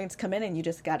time constraints come in and you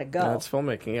just got to go. That's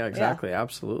filmmaking. Yeah, exactly. Yeah.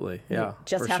 Absolutely. Yeah. You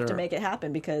just have to make it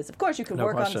happen because, of course, you could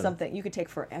work on something. You could take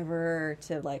forever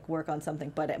to work on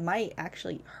something, but it might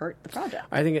actually hurt the project.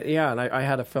 I think, and I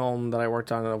had a film that I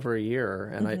worked on over a year,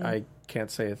 and I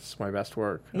can't say it's my best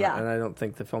work. Yeah. And I don't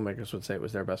think the filmmakers would say it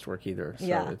was their best work either.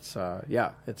 So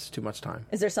it's too much time.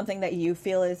 Is there something that you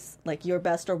feel is your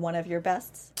best or one of your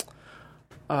bests?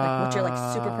 What you're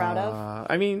super proud of?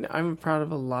 I'm proud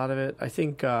of a lot of it. I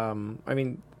think,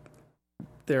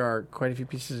 there are quite a few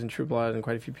pieces in True Blood and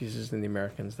quite a few pieces in The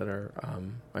Americans that are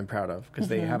I'm proud of because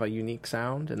they have a unique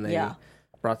sound and they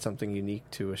brought something unique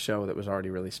to a show that was already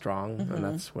really strong, and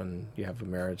that's when you have a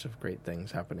marriage of great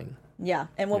things happening. Yeah,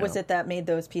 and what was it that made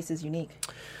those pieces unique?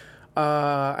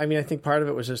 I think part of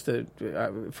it was just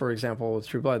that, for example, with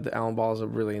True Blood, Alan Ball is a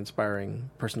really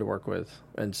inspiring person to work with,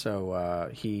 and so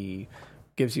he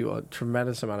gives you a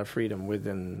tremendous amount of freedom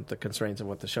within the constraints of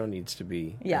what the show needs to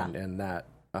be. Yeah. And that,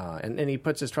 and he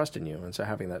puts his trust in you. And so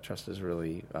having that trust is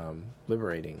really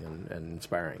liberating and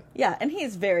inspiring. Yeah. And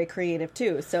he's very creative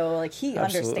too. So he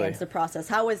understands the process.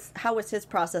 How was his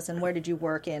process and where did you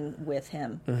work in with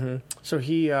him? Mm-hmm. So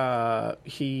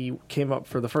he came up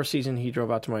for the first season. He drove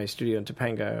out to my studio in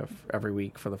Topanga every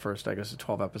week for the first,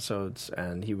 12 episodes.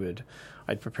 And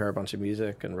I'd prepare a bunch of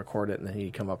music and record it, and then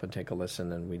he'd come up and take a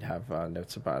listen, and we'd have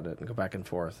notes about it and go back and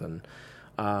forth. And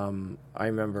I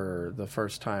remember the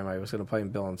first time I was going to play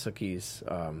Bill and Sookie's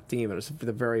theme. It was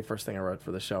the very first thing I wrote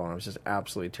for the show, and I was just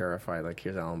absolutely terrified.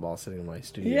 Here's Alan Ball sitting in my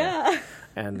studio. Yeah.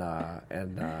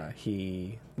 And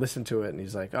he listened to it, and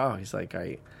he's like,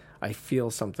 I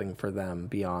feel something for them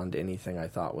beyond anything I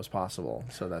thought was possible.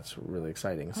 So that's really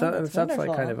exciting. So that's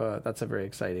that's a very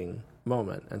exciting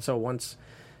moment. And so once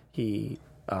he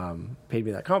paid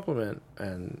me that compliment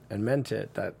and meant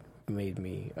it, that made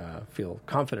me feel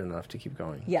confident enough to keep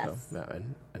going. Yes. So,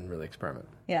 and really experiment.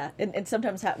 Yeah, and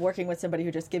sometimes working with somebody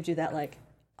who just gives you that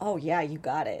oh yeah, you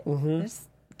got it. Mm-hmm.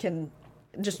 Can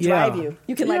just drive you.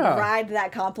 You can ride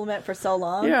that compliment for so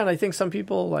long. Yeah, and I think some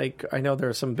people I know there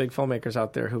are some big filmmakers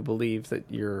out there who believe that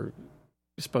you're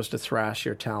supposed to thrash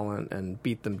your talent and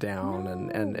beat them down,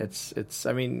 and it's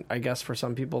I guess for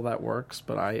some people that works,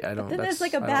 but I don't. But then it's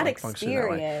a bad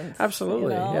experience.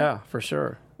 Absolutely, yeah, for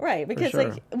sure. Right,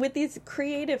 because with these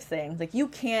creative things, you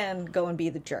can go and be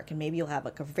the jerk, and maybe you'll have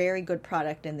a very good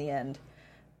product in the end,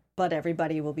 but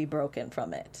everybody will be broken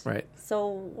from it. Right. So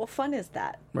what fun is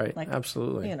that? Right.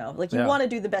 Absolutely. You want to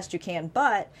do the best you can,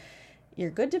 but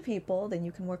you're good to people, then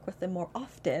you can work with them more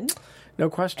often. No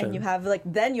question. And you have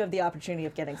then you have the opportunity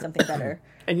of getting something better.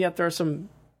 And yet there are some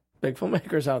big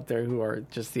filmmakers out there who are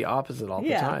just the opposite all the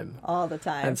time. All the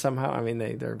time. And somehow,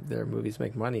 their movies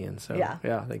make money, and so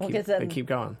they keep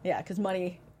going. Yeah, because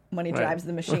money drives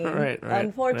the machine. Right.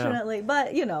 Unfortunately,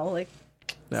 yeah.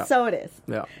 But so it is.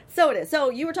 Yeah. So it is. So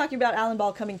you were talking about Alan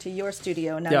Ball coming to your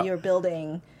studio. Now you're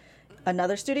building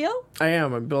another studio? I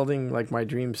am. I'm building my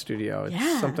dream studio.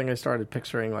 It's something I started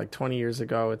picturing 20 years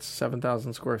ago. It's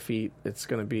 7,000 square feet. It's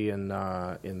going to be in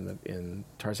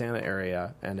Tarzana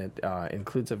area, and it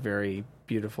includes a very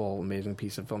beautiful, amazing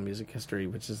piece of film music history,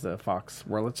 which is the Fox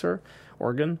Wurlitzer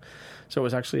organ. So it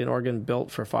was actually an organ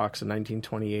built for Fox in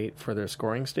 1928 for their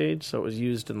scoring stage. So it was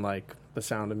used in The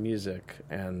Sound of Music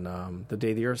and The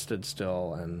Day the Earth Stood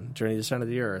Still and Journey to the Center of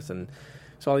the Earth, and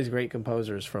so all these great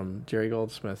composers from Jerry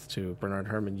Goldsmith to Bernard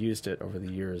Herrmann used it over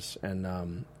the years,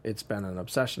 and it's been an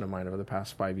obsession of mine over the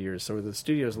past 5 years. So the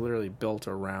studio is literally built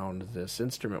around this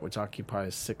instrument, which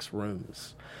occupies 6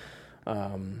 rooms.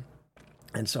 And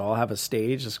so I'll have a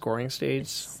scoring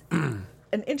stage. An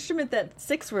instrument that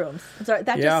 6 rooms. I'm sorry,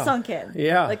 that just sunk in.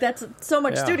 Yeah. That's so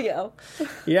much studio.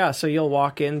 Yeah, so you'll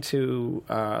walk into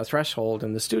a threshold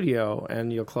in the studio,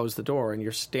 and you'll close the door, and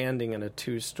you're standing in a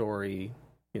 2-story,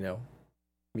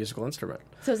 musical instrument.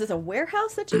 So is this a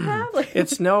warehouse that you have?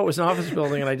 It was an office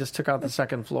building, and I just took out the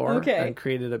second floor and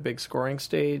created a big scoring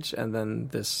stage, and then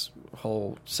this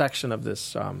whole section of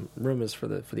this room is for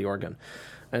the organ.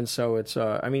 And so it's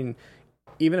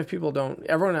even if people don't,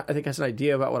 everyone I think has an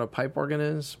idea about what a pipe organ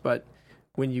is, but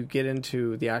when you get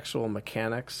into the actual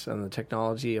mechanics and the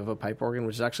technology of a pipe organ,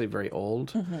 which is actually very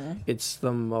old, it's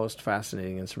the most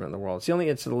fascinating instrument in the world.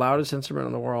 It's the loudest instrument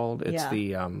in the world. It's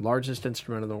the largest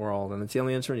instrument in the world, and it's the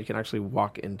only instrument you can actually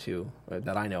walk into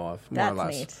that I know of, more or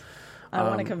less. That's neat. I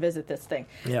want to come visit this thing.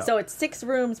 Yeah. So it's 6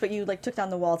 rooms, but you took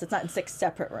down the walls. It's not in 6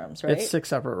 separate rooms, right? It's 6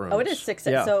 separate rooms. Oh, it is 6.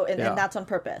 Yeah. So and that's on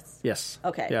purpose. Yes.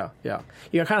 Okay. Yeah.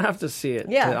 You kind of have to see it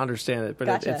to understand it, but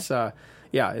gotcha.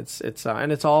 It's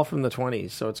and it's all from the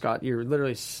 20s. So you're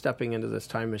literally stepping into this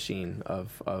time machine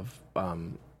of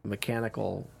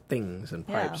mechanical things and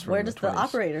pipes. Where does the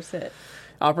operator sit?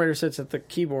 Operator sits at the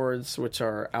keyboards, which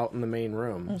are out in the main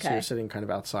room. Okay. So you're sitting kind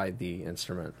of outside the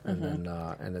instrument, and then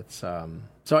and it's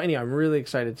so anyway, I'm really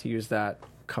excited to use that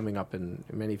coming up in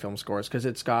many film scores because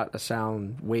it's got a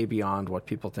sound way beyond what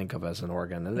people think of as an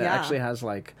organ, and it actually has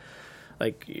like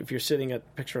if you're sitting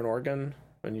at picture an organ,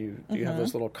 and you have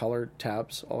those little colored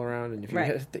tabs all around, and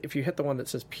if you hit the one that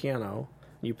says piano,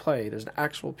 and you play, there's an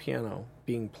actual piano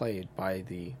being played by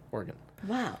the organ.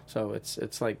 Wow. So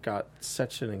it's like got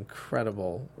such an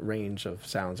incredible range of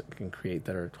sounds it can create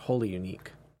that are wholly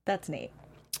unique. That's neat.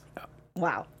 Yeah.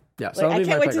 Wow. Yeah, so I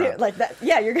can't wait to do like that.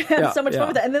 Yeah, you're gonna have so much fun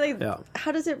with that. And then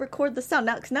how does it record the sound?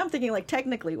 Now, because now I'm thinking like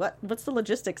technically, what's the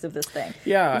logistics of this thing?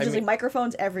 Yeah, there's like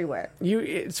microphones everywhere.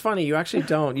 It's funny. You actually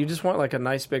don't. You just want like a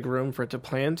nice big room for it to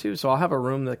play into. So I'll have a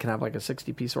room that can have like a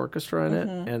 60-piece orchestra in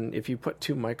it, and if you put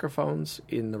 2 microphones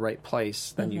in the right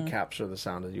place, then you capture the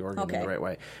sound of the organ in the right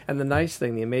way. And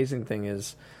the amazing thing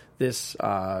is, this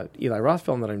Eli Roth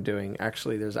film that I'm doing,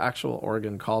 actually, there's actual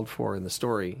organ called for in the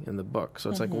story, in the book.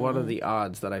 So it's like, what are the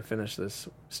odds that I finish this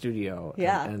studio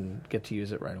and get to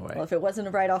use it right away? Well, if it wasn't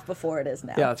a write-off before, it is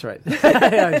now. Yeah, that's right.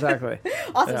 Yeah, exactly.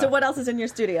 Awesome. So what else is in your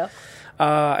studio?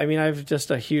 I have just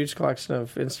a huge collection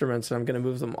of instruments, and I'm going to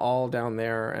move them all down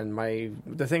there. And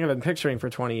the thing I've been picturing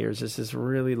for 20 years is this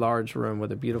really large room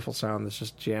with a beautiful sound that's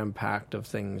just jam-packed of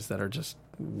things that are just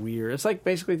weird. It's like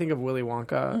basically think of Willy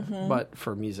Wonka, but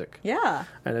for music. Yeah.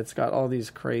 And it's got all these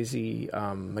crazy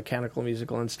mechanical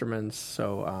musical instruments.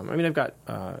 So, I've got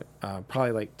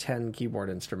probably like 10 keyboard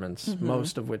instruments,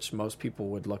 most of which most people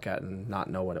would look at and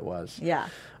not know what it was. Yeah.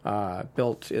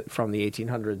 Built from the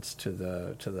 1800s to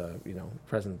the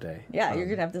present day. Yeah, you're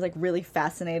gonna have this like really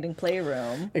fascinating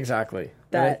playroom. Exactly.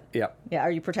 Yeah.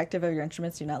 Are you protective of your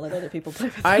instruments? Do you not let other people play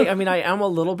with them? I am a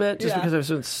little bit, just because I've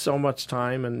spent so much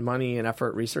time and money and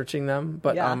effort researching them.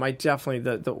 But I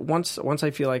definitely once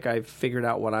I feel like I've figured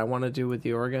out what I want to do with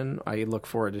the organ, I look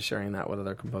forward to sharing that with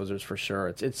other composers for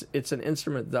sure. It's an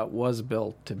instrument that was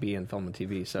built to be in film and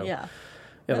TV. So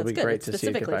it'll be great to see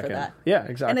it get back in. Yeah,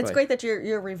 exactly. And it's great that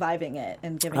you're reviving it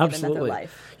and giving it another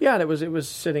life. Yeah, and it was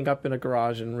sitting up in a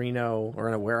garage in Reno, or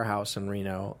in a warehouse in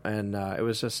Reno, and it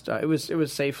was just it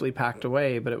was safely packed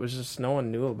away, but it was just no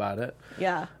one knew about it.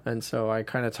 Yeah. And so I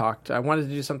kind of I wanted to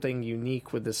do something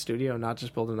unique with this studio, not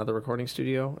just build another recording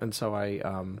studio, and so I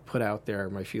put out there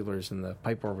my feelers in the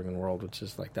pipe organ world, which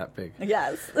is like that big.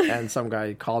 Yes. And some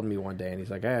guy called me one day, and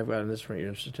he's like, "Hey, I've got an instrument you're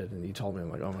interested in." And he told me,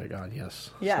 I'm like, "Oh my God, yes."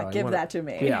 Yeah, so give that to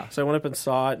me. Yeah, so I went up and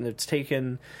saw it, and it's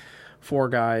taken 4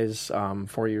 guys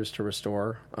 4 years to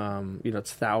restore.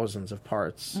 It's thousands of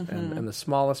parts, and the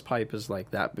smallest pipe is like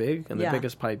that big, and the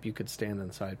biggest pipe you could stand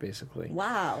inside, basically.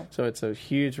 Wow! So it's a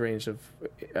huge range of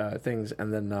things,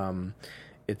 and then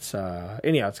it's going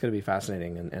to be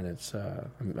fascinating, and it's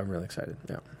I'm really excited.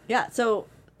 Yeah. Yeah.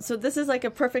 So this is like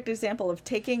a perfect example of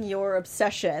taking your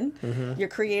obsession, your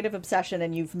creative obsession,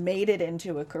 and you've made it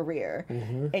into a career.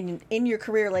 And in your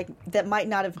career, like that might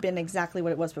not have been exactly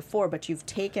what it was before, but you've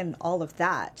taken all of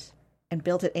that and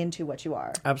built it into what you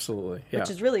are. Absolutely. Yeah.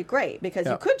 Which is really great, because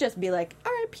you could just be like,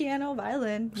 all right, piano,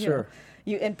 violin. Sure.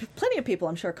 And plenty of people,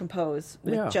 I'm sure, compose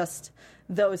with just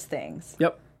those things.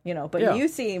 Yep. But you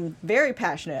seem very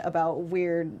passionate about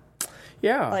weird,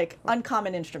 like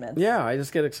uncommon instruments. Yeah, I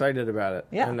just get excited about it.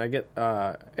 Yeah.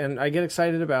 And I get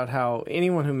excited about how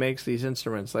anyone who makes these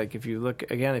instruments, like if you look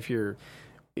again,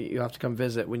 you have to come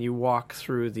visit, when you walk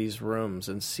through these rooms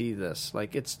and see this,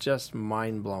 like it's just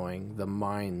mind blowing, the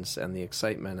minds and the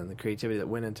excitement and the creativity that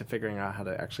went into figuring out how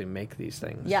to actually make these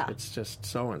things. Yeah. It's just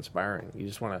so inspiring. You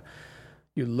just want to,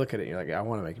 you look at it and you're like, I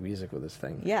want to make music with this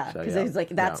thing. Yeah, because it's like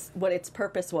that's what its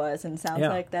purpose was, and sounds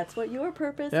like that's what your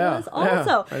purpose was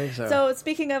also. I think so. So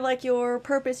speaking of like your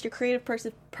purpose, your creative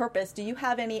purpose, do you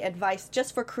have any advice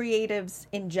just for creatives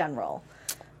in general?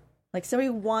 Like somebody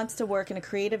wants to work in a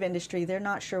creative industry, they're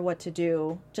not sure what to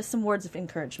do. Just some words of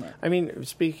encouragement. I mean,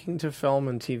 speaking to film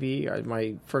and TV,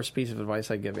 my first piece of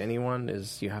advice I give anyone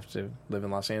is you have to live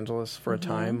in Los Angeles for a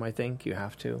time, I think. You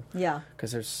have to. Yeah.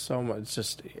 Because there's so much, it's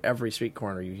just every street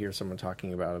corner you hear someone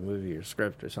talking about a movie or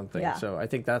script or something. Yeah. So I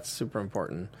think that's super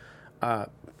important. And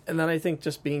then I think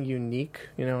just being unique,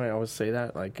 I always say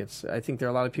that. Like I think there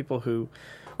are a lot of people who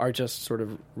are just sort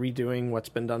of redoing what's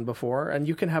been done before, and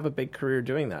you can have a big career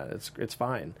doing that. It's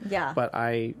fine. Yeah. But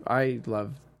I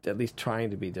love at least trying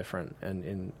to be different,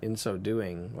 and in so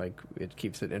doing, like it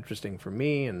keeps it interesting for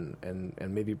me, and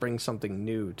maybe brings something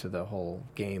new to the whole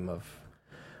game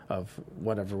of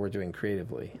whatever we're doing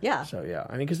creatively. Yeah. So yeah,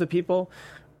 because the people,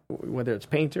 whether it's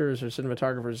painters or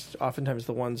cinematographers, oftentimes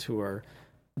the ones who are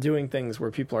doing things where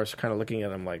people are kind of looking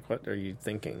at him like, what are you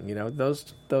thinking? You know,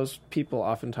 those people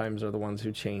oftentimes are the ones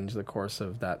who change the course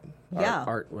of that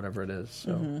art, whatever it is.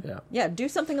 So, Yeah, do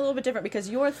something a little bit different, because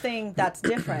your thing that's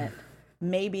different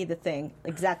may be the thing,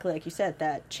 exactly like you said,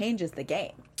 that changes the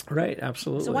game. Right,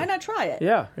 absolutely. So why not try it?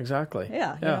 Yeah, exactly.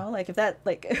 Yeah, you know, like if that,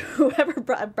 like whoever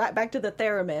brought back to the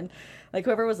theremin, like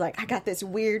whoever was like, I got this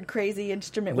weird, crazy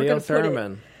instrument. Leo We're gonna put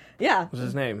Theremin. It. Yeah. What's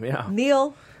his name? Yeah.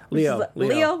 Leo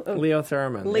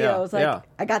Theremin. Leo's like,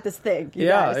 I got this thing. You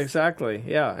yeah, guys. Exactly.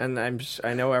 Yeah, and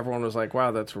I know everyone was like,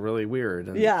 wow, that's really weird.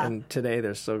 And, and today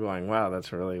they're still going, wow,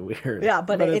 that's really weird. Yeah,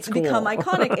 but it's cool. become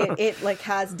iconic. it like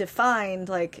has defined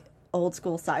like old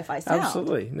school sci-fi sound.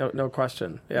 Absolutely, no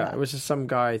question. Yeah, it was just some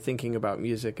guy thinking about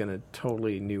music in a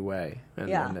totally new way,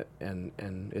 and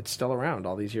it's still around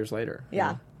all these years later.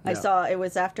 Yeah, I saw it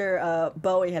was after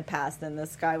Bowie had passed, and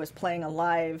this guy was playing a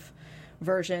live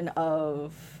version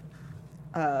of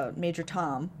Major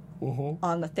Tom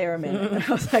on the theremin, and I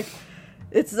was like,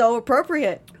 it's so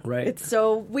appropriate. Right. It's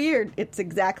so weird. It's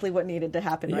exactly what needed to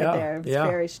happen right there. It's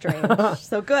very strange.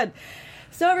 So good.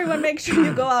 So everyone, make sure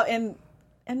you go out and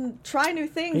try new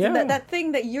things. Yeah. And that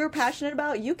thing that you're passionate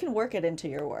about, you can work it into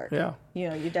your work. Yeah. You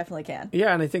know, you definitely can.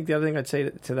 Yeah, and I think the other thing I'd say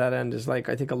to that end is, like,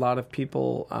 I think a lot of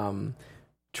people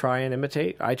try and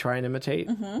imitate. I try and imitate,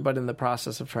 but in the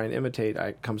process of trying to imitate,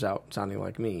 it comes out sounding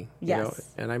like me. Yes. You know?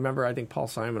 And I remember, I think Paul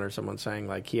Simon or someone saying,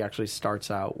 like, he actually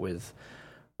starts out with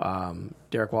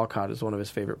Derek Walcott is one of his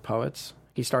favorite poets.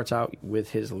 He starts out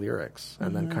with his lyrics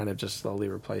and then kind of just slowly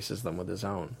replaces them with his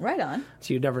own. Right on.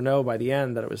 So you'd never know by the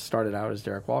end that it was started out as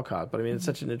Derek Walcott. But I mean, it's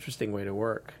such an interesting way to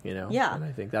work, you know? Yeah. And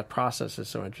I think that process is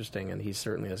so interesting, and he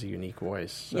certainly has a unique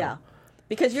voice. So. Yeah.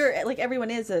 Because you're, like, everyone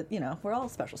is we're all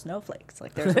special snowflakes.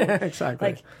 Like, there's exactly.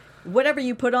 Like, whatever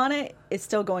you put on it is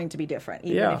still going to be different,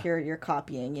 even if you're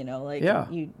copying, you know, like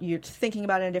you're thinking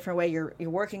about it in a different way. You're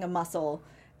working a muscle,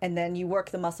 and then you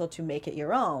work the muscle to make it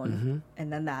your own,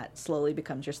 and then that slowly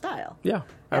becomes your style. Yeah.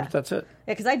 That's it.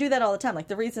 Yeah, because I do that all the time. Like,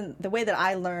 the way that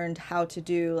I learned how to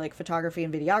do, like, photography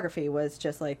and videography was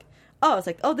just like, it's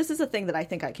like, this is a thing that I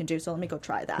think I can do, so let me go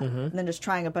try that. And then just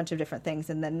trying a bunch of different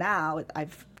things, and then now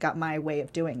I've got my way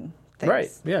of doing things. Right.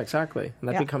 Yeah, exactly. And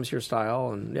that becomes your style,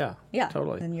 and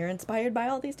totally. And you're inspired by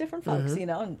all these different folks, you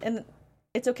know, and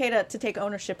it's okay to take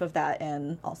ownership of that,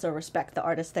 and also respect the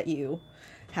artists that you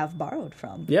have borrowed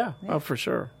from. Yeah. Oh, for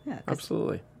sure. Yeah,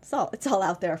 absolutely. It's all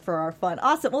out there for our fun.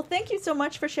 Awesome. Well, thank you so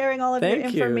much for sharing all of your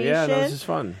information. Yeah, that was just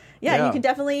fun. Yeah, you can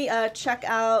definitely check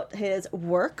out his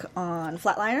work on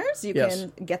Flatliners. You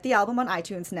can get the album on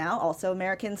iTunes now. Also,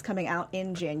 Americans coming out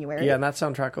in January. Yeah, and that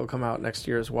soundtrack will come out next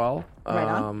year as well. Right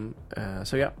on.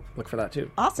 So look for that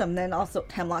too. Awesome. Then also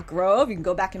Hemlock Grove. You can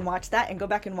go back and watch that, and go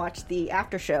back and watch the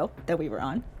after show that we were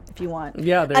on, if you want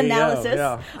analysis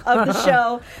of the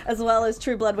show, as well as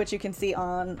True Blood, which you can see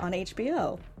on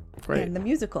HBO. Great. And the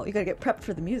musical. You got to get prepped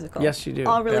for the musical. Yes, you do.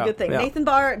 All really good things.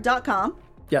 NATHANBARR.com.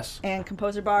 Yes. And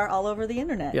Composer Bar all over the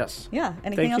internet. Yes. Yeah.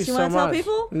 Anything else you want to tell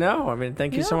people? No, I mean,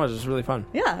 thank you so much. It was really fun.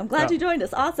 Yeah, I'm glad you joined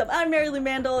us. Awesome. I'm Marielou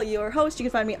Mandl, your host. You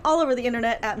can find me all over the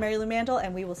internet at Marielou Mandl,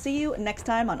 and we will see you next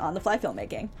time on The Fly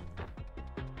Filmmaking.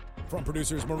 From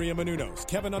producers Maria Menounos,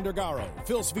 Kevin Undergaro,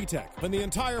 Phil Svitek, and the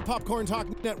entire Popcorn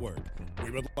Talk Network,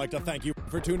 we would like to thank you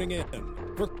for tuning in.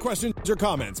 For questions or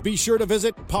comments, be sure to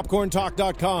visit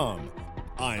popcorntalk.com.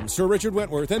 I'm Sir Richard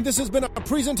Wentworth, and this has been a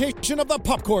presentation of the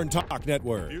Popcorn Talk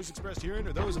Network. Views expressed herein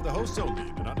are those of the hosts only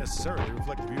and do not necessarily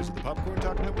reflect the views of the Popcorn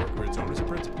Talk Network or its owners or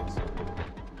principals.